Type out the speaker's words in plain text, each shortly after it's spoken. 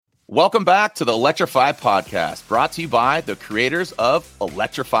Welcome back to the Electrify Podcast, brought to you by the creators of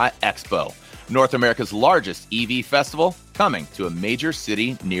Electrify Expo, North America's largest EV festival, coming to a major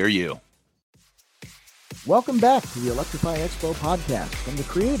city near you. Welcome back to the Electrify Expo Podcast from the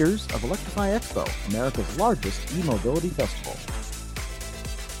creators of Electrify Expo, America's largest e-mobility festival.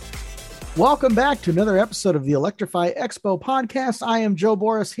 Welcome back to another episode of the Electrify Expo Podcast. I am Joe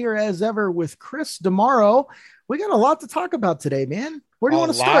Boris here as ever with Chris DeMauro. We got a lot to talk about today, man. Where do you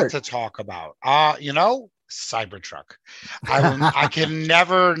want to start? A lot to talk about. Cybertruck. I can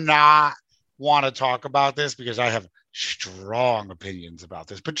never not want to talk about this because I have strong opinions about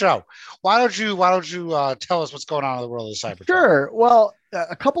this. But Joe, why don't you tell us what's going on in the world of Cybertruck? Sure. Well,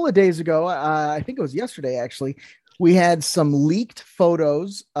 a couple of days ago, I think it was yesterday, actually, we had some leaked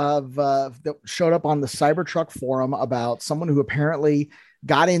photos of that showed up on the Cybertruck forum about someone who apparently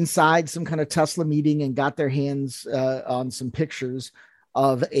got inside some kind of Tesla meeting and got their hands on some pictures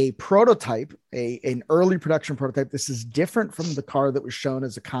of a prototype, an early production prototype. This is different from the car that was shown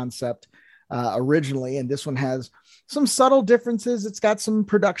as a concept originally. And this one has some subtle differences. It's got some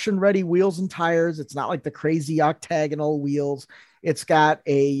production ready wheels and tires. It's not like the crazy octagonal wheels. It's got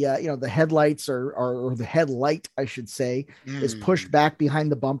the headlights or the headlight, I should say, is pushed back behind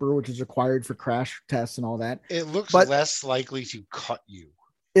the bumper, which is required for crash tests and all that. It looks less likely to cut you.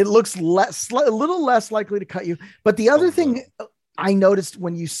 It looks a little less likely to cut you. But the other thing I noticed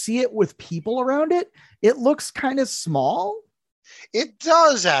when you see it with people around it, it looks kind of small. It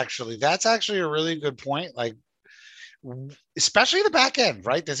does, actually. That's actually a really good point. Like, especially the back end,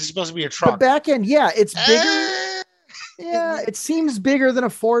 right? This is supposed to be a truck. The back end, yeah, it's bigger. Yeah, it seems bigger than a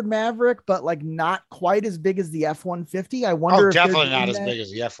Ford Maverick, but like not quite as big as the F-150. I wonder. Oh, definitely not as big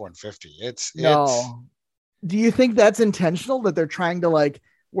as the F-150. No. Do you think that's intentional, that they're trying to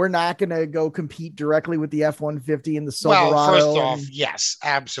we're not going to go compete directly with the F-150 and the Silverado? Well, first off, yes,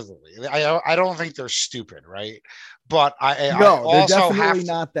 absolutely. I don't think they're stupid, right? But they're definitely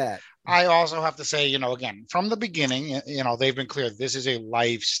not that. I also have to say, again, from the beginning, they've been clear. This is a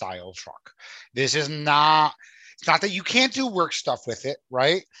lifestyle truck. This is not. It's not that you can't do work stuff with it,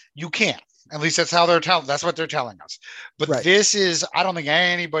 right? You can. At least that's how that's what they're telling us. But This is, I don't think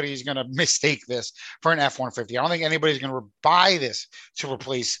anybody's going to mistake this for an F-150. I don't think anybody's going to buy this to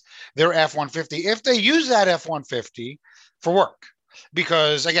replace their F-150 if they use that F-150 for work.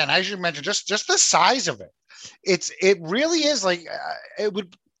 Because again, as you mentioned, just the size of it, it really is like, it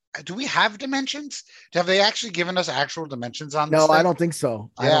would. Do we have dimensions? Have they actually given us actual dimensions on this? No, thing? I don't think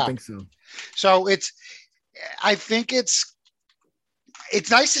so. I don't think so. So I think it's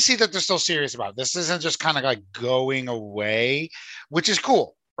nice to see that they're still serious about it. This isn't just kind of like going away, which is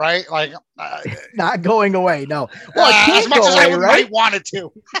cool, right? Like not going away. No, well, as much as I might want it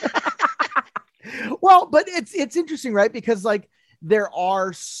to. Well, but it's interesting, right? Because there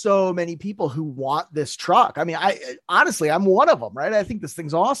are so many people who want this truck. I mean, honestly, I'm one of them, right? I think this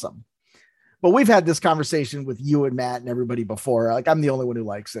thing's awesome. But we've had this conversation with you and Matt and everybody before. I'm the only one who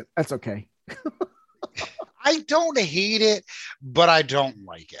likes it. That's okay. I don't hate it, but I don't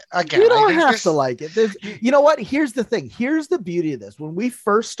like it. Again, you don't have to like it. You know what? Here's the thing. Here's the beauty of this. When we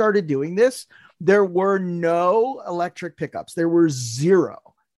first started doing this, there were no electric pickups. There were zero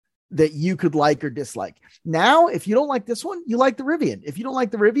that you could like or dislike. Now, if you don't like this one, you like the Rivian. If you don't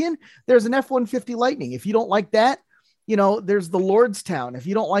like the Rivian, there's an F-150 Lightning. If you don't like that, there's the Lordstown. If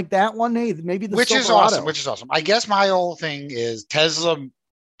you don't like that one, hey, maybe the Silverado. Which is awesome. I guess my whole thing is Tesla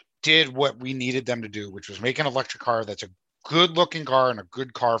did what we needed them to do, which was make an electric car that's a good looking car and a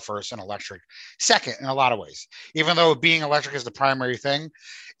good car first and electric second in a lot of ways. Even though being electric is the primary thing,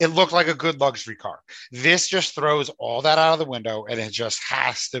 it looked like a good luxury car. This just throws all that out of the window and it just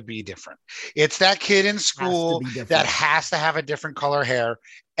has to be different. It's that kid in school that has to have a different color hair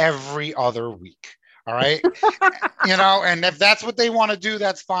every other week. All right. And if that's what they want to do,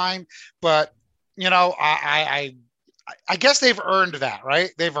 that's fine. But, I guess they've earned that,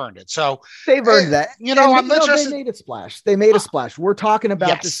 right? They've earned it. So they've earned that. They made a splash. They made a splash. We're talking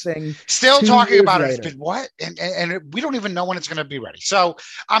about this thing. Still talking about it. It's been what? And we don't even know when it's going to be ready. So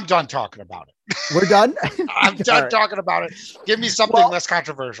I'm done talking about it. We're done? I'm done talking about it. Give me something less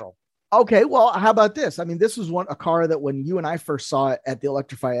controversial. Okay. Well, how about this? I mean, this was a car that when you and I first saw it at the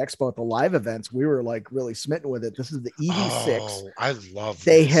Electrify Expo at the live events, we were really smitten with it. This is the EV6. Oh, I love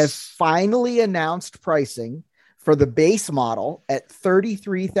They have finally announced pricing for the base model at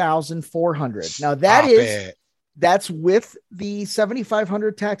 $33,400. Now that's with the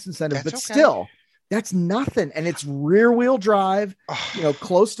 $7,500 tax incentive, but still that's nothing. And it's rear wheel drive,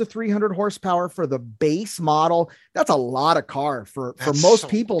 close to 300 horsepower for the base model. That's a lot of car for most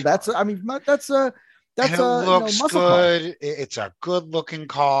people. That's a That's and it looks muscle good. car. It's a good looking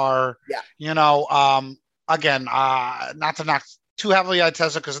car. Yeah. Again, not to knock too heavily on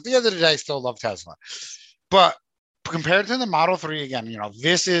Tesla, because at the end of the day, I still love Tesla. But compared to the Model 3, again,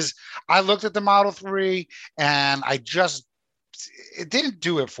 I looked at the Model 3 and it didn't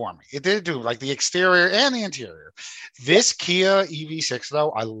do it for me. It didn't do like the exterior and the interior. This Kia EV6,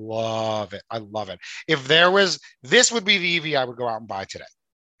 though, I love it. I love it. If this would be the EV I would go out and buy today.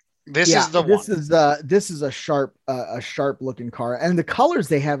 This is a sharp looking car, and the colors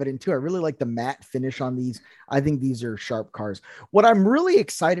they have it in too. I really like the matte finish on these. I think these are sharp cars. What I'm really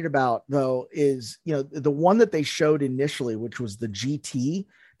excited about though is, the one that they showed initially, which was the GT.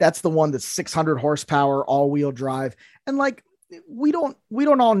 That's the one that's 600 horsepower, all wheel drive. And like, we don't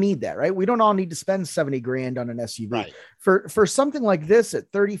all need that, right? We don't all need to spend 70 grand on an SUV. Right. For something like this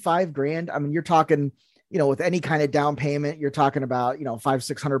at 35 grand. I mean, you're talking, with any kind of down payment, you're talking about,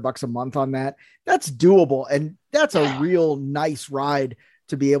 $500-600 a month on that. That's doable. And that's a real nice ride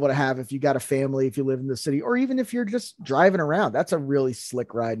to be able to have if you got a family, if you live in the city, or even if you're just driving around. That's a really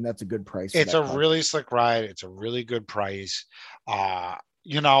slick ride, and that's a good price. It's a really slick ride. It's a really good price. I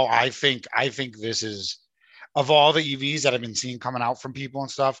think this is, of all the EVs that I've been seeing coming out from people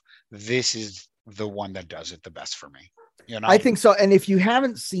and stuff, this is the one that does it the best for me. I think so. And if you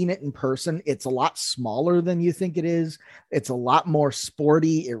haven't seen it in person, it's a lot smaller than you think it is. It's a lot more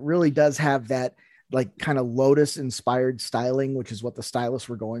sporty. It really does have that like kind of Lotus inspired styling, which is what the stylists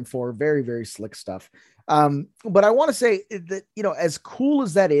were going for. Very, very slick stuff. But I want to say that, as cool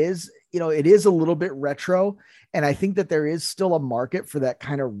as that is, it is a little bit retro. And I think that there is still a market for that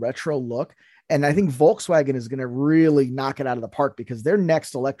kind of retro look. And I think Volkswagen is going to really knock it out of the park, because their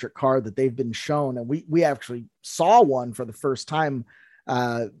next electric car that they've been shown, and we actually saw one for the first time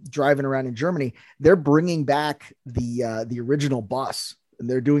driving around in Germany. They're bringing back the original bus, and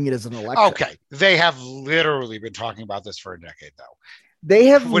they're doing it as an electric. Okay. They have literally been talking about this for a decade, though. They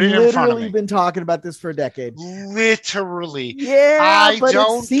have literally been talking about this for a decade. Literally. Yeah, I but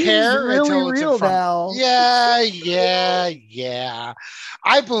don't it seems care really real now. Yeah.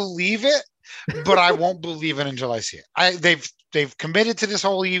 I believe it, but I won't believe it until I see it. They've committed to this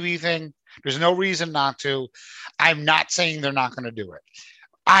whole EV thing. There's no reason not to. I'm not saying they're not going to do it.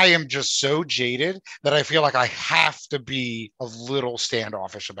 I am just so jaded that I feel like I have to be a little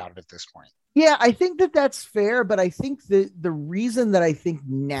standoffish about it at this point. Yeah, I think that that's fair, but I think the reason that I think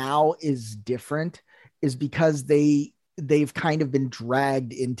now is different is because they've kind of been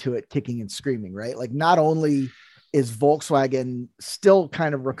dragged into it kicking and screaming, right? Like, not only is Volkswagen still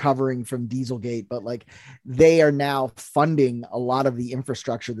kind of recovering from Dieselgate, but like they are now funding a lot of the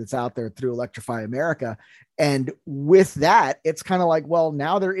infrastructure that's out there through Electrify America. And with that, it's kind of like, well,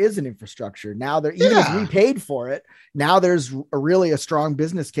 now there is an infrastructure. Now even if we paid for it, now there's really a strong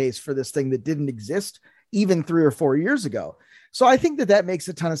business case for this thing that didn't exist even 3 or 4 years ago. So I think that makes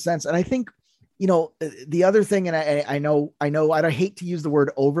a ton of sense. And I think, the other thing, and I know I don't hate to use the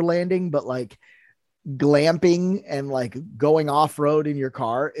word overlanding, but like glamping and like going off-road in your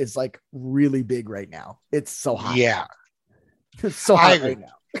car is like really big right now. It's so hot. Yeah. It's so hot right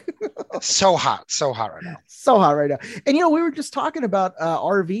now. so hot right now. So hot right now. And we were just talking about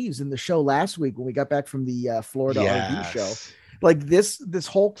RVs in the show last week when we got back from the Florida RV show. Like this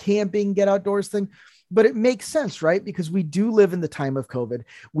whole camping, get outdoors thing. But it makes sense, right? Because we do live in the time of COVID.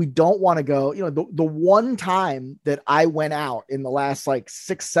 We don't want to go, the one time that I went out in the last like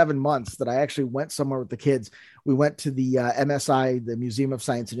 6-7 months that I actually went somewhere with the kids, we went to the MSI, the Museum of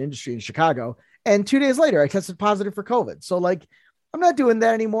Science and Industry in Chicago. And 2 days later, I tested positive for COVID. So like, I'm not doing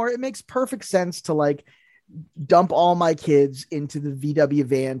that anymore. It makes perfect sense to like dump all my kids into the VW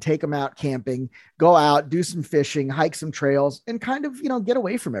van, take them out camping, go out, do some fishing, hike some trails, and kind of, get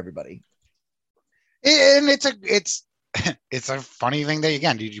away from everybody. And it's a funny thing that,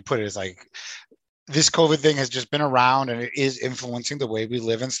 again, did you put it as like this COVID thing has just been around and it is influencing the way we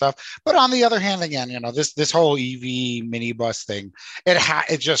live and stuff. But on the other hand, again, this whole EV minibus thing,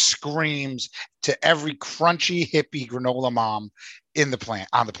 it just screams to every crunchy hippie granola mom on the planet.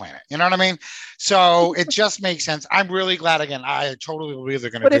 You know what I mean? So it just makes sense. I'm really glad. Again, I totally believe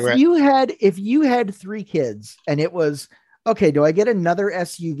they're going to do it. But if you had 3 kids and it was, okay, do I get another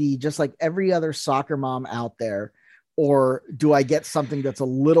SUV just like every other soccer mom out there? Or do I get something that's a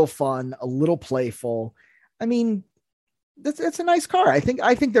little fun, a little playful? I mean, it's a nice car. I think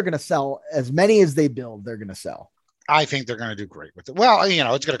they're going to sell as many as they build. They're going to sell. I think they're going to do great with it. Well,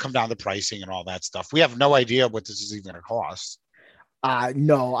 it's going to come down to pricing and all that stuff. We have no idea what this is even going to cost.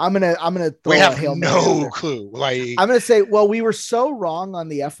 No, I'm gonna. We have no clue. Like, I'm gonna say, well, we were so wrong on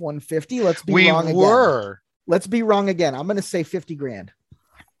the F-150. Let's be wrong again. Let's be wrong again. I'm gonna say 50 grand.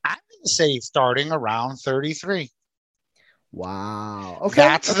 I'm say starting around 33. Wow. Okay.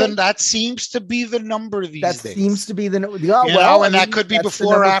 That seems to be the number these days. That seems to be the that could be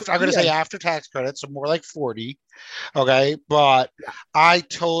before or after. I'm going to say after tax credits, so more like 40. Okay, but I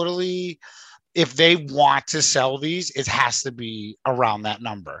totally, if they want to sell these, it has to be around that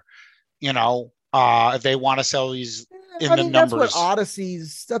number. If they want to sell these in the numbers.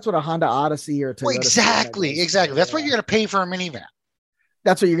 That's what a Honda Odyssey or Toyota. Well, exactly. That's what you're going to pay for a minivan.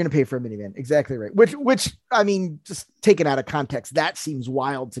 That's what you're going to pay for a minivan. Exactly right. Which I mean, just taken out of context, that seems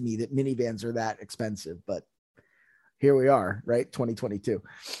wild to me that minivans are that expensive, but here we are, right? 2022.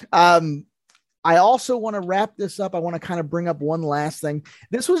 I also want to wrap this up. I want to kind of bring up one last thing.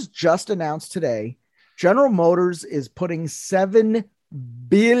 This was just announced today. General Motors is putting $7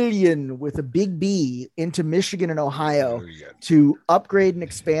 billion with a big B into Michigan and Ohio to upgrade and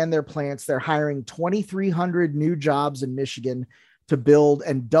expand their plants. They're hiring 2,300 new jobs in Michigan to build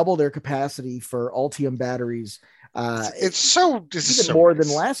and double their capacity for Ultium batteries. This is more than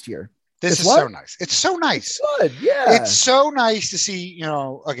last year. This is so nice. It's so nice. It's good. Yeah. It's so nice to see,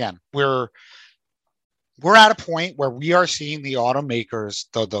 again, we're at a point where we are seeing the automakers,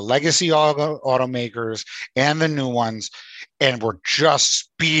 the legacy automakers and the new ones, and we're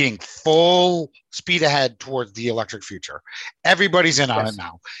just full speed ahead towards the electric future. Everybody's in on it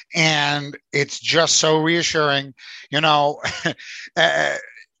now. And it's just so reassuring, we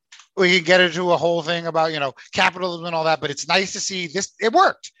can get into a whole thing about, capitalism and all that, but it's nice to see this. It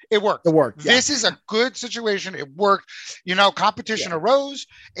worked. Yeah. This is a good situation. It worked. Competition arose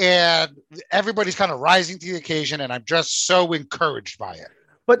and everybody's kind of rising to the occasion. And I'm just so encouraged by it.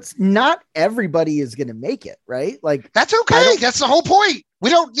 But not everybody is going to make it, right? Like, that's okay. That's the whole point. We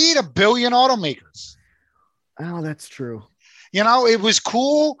don't need a billion automakers. Oh, that's true. It was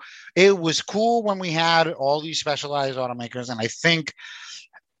cool. It was cool when we had all these specialized automakers. And I think,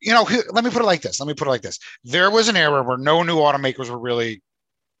 let me put it like this. There was an era where no new automakers were really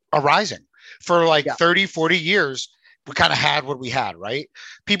arising. For 30, 40 years, we kind of had what we had, right?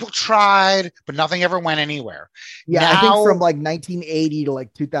 People tried, but nothing ever went anywhere. Yeah, now, I think from 1980 to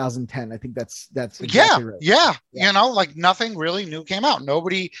 2010, I think that's exactly right. Yeah. Nothing really new came out.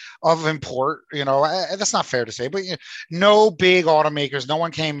 Nobody of import, that's not fair to say, but no big automakers, no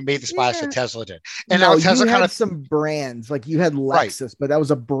one came and made the splash that Tesla did. And now Tesla had some brands, like you had Lexus, but that was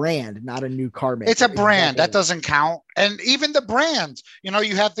a brand, not a new car maker. It's a brand that doesn't count. And even the brands,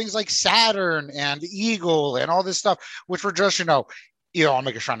 you have things like Saturn and Eagle and all this stuff, which were just,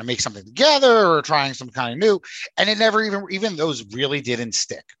 automakers trying to make something together or trying some kind of new. And it never even those really didn't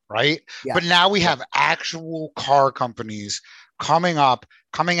stick, right? Yeah. But now we have actual car companies coming out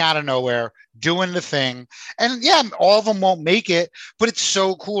of nowhere, doing the thing. And all of them won't make it, but it's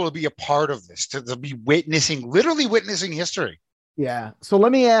so cool to be a part of this, to be literally witnessing history. Yeah. So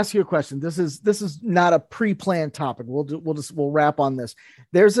let me ask you a question. This is not a pre-planned topic. We'll wrap on this.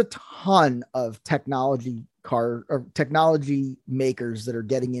 There's a ton of technology makers that are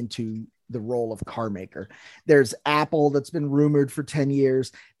getting into the role of car maker. There's Apple that's been rumored for 10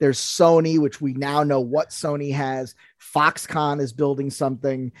 years. There's Sony, which we now know what Sony has. Foxconn is building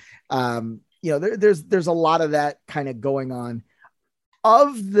something. There's a lot of that kind of going on.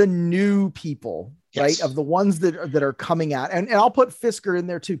 Of the new people, right? Of the ones that are coming out, and I'll put Fisker in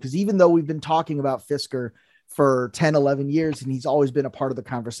there too, because even though we've been talking about Fisker for 10, 11 years, and he's always been a part of the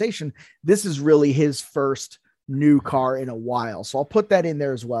conversation, this is really his first new car in a while. So I'll put that in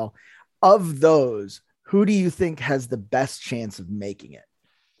there as well. Of those, who do you think has the best chance of making it?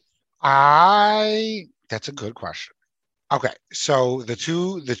 That's a good question. Okay. So the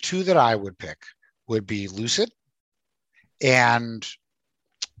two that I would pick would be Lucid and,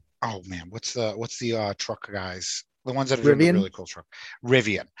 oh man, what's the truck guys? The ones that are doing a really cool truck.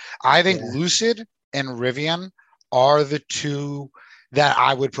 Rivian. I think Lucid and Rivian are the two that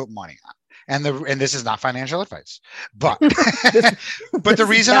I would put money on. And this is not financial advice, but the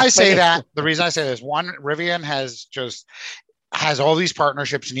reason I say this, one, Rivian has all these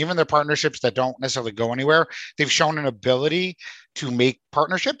partnerships, and even their partnerships that don't necessarily go anywhere, they've shown an ability to make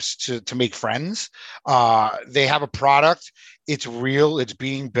partnerships, to make friends. They have a product. It's real. It's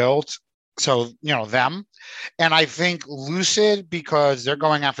being built. So, them. And I think Lucid, because they're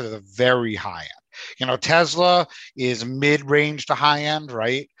going after the very high end. Tesla is mid-range to high end,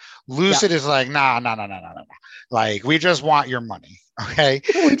 right? Lucid is like, no. Like, we just want your money. Okay.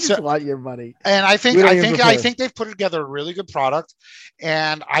 We just want your money. And I think they've put together a really good product.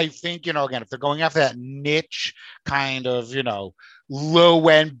 And I think, again, if they're going after that niche kind of, low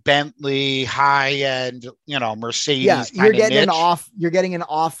end Bentley, high end, Mercedes. Yeah, you're getting an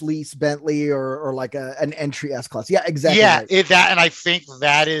off lease Bentley or like an entry S class. Yeah, exactly. Yeah, right. And I think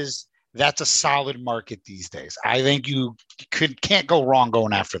that is that's a solid market these days. I think you can't go wrong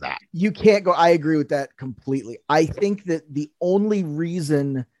going after that. You can't go. I agree with that completely. I think that the only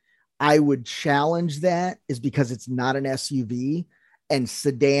reason I would challenge that is because it's not an SUV, and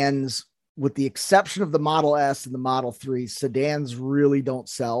sedans, with the exception of the Model S and the Model 3, sedans really don't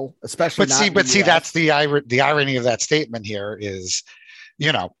sell, especially. But see, that's the irony of that statement here is,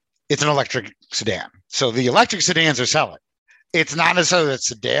 it's an electric sedan. So the electric sedans are selling. It's not necessarily that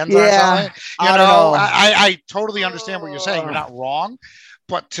sedans aren't selling. I totally understand what you're saying. You're not wrong.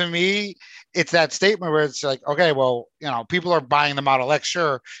 But to me, it's that statement where it's like, okay, well, people are buying the Model X,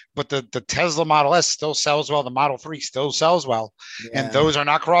 sure, but the Tesla Model S still sells well. The Model 3 still sells well. Yeah. And those are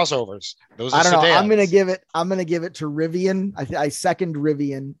not crossvos. Those are sedans. I'm going to give it to Rivian. I second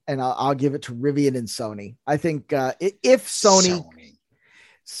Rivian, and I'll give it to Rivian and Sony. I think if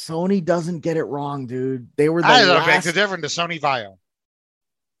Sony doesn't get it wrong, dude. They were the last. It's different. The Sony Vaio.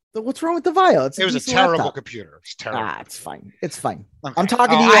 What's wrong with the Vaio? It was a terrible laptop. Computer. It's terrible. It's fine. It's fine. Okay. I'm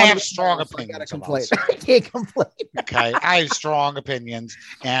talking to you. I have strong opinions. I can't complain. Okay, I have strong opinions,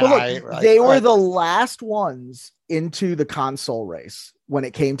 and they were the last ones into the console race when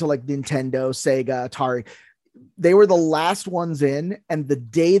it came to like Nintendo, Sega, Atari. They were the last ones in, and the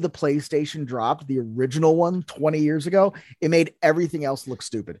day the PlayStation dropped, the original one 20 years ago, it made everything else look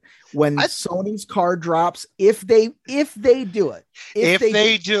stupid. When Sony's car drops, if they do it,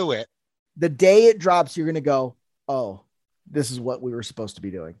 the day it drops, you're going to go, oh, this is what we were supposed to be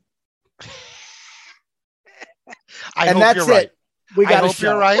doing. I hope you're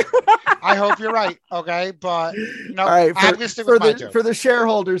right. I hope you're right. Okay. But all right, for the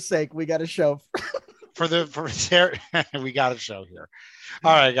shareholders' sake, we got a show. We got a show here.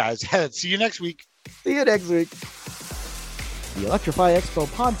 All right, guys. See you next week. See you next week. The Electrify Expo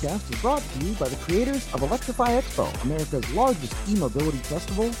podcast is brought to you by the creators of Electrify Expo, America's largest e-mobility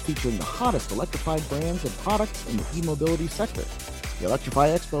festival featuring the hottest electrified brands and products in the e-mobility sector. The Electrify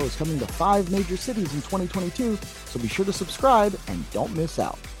Expo is coming to 5 major cities in 2022, so be sure to subscribe and don't miss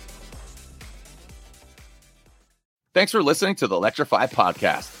out. Thanks for listening to the Electrify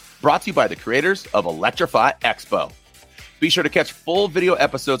podcast, brought to you by the creators of Electrify Expo. Be sure to catch full video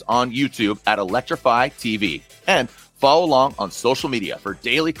episodes on YouTube at Electrify TV and follow along on social media for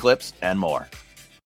daily clips and more.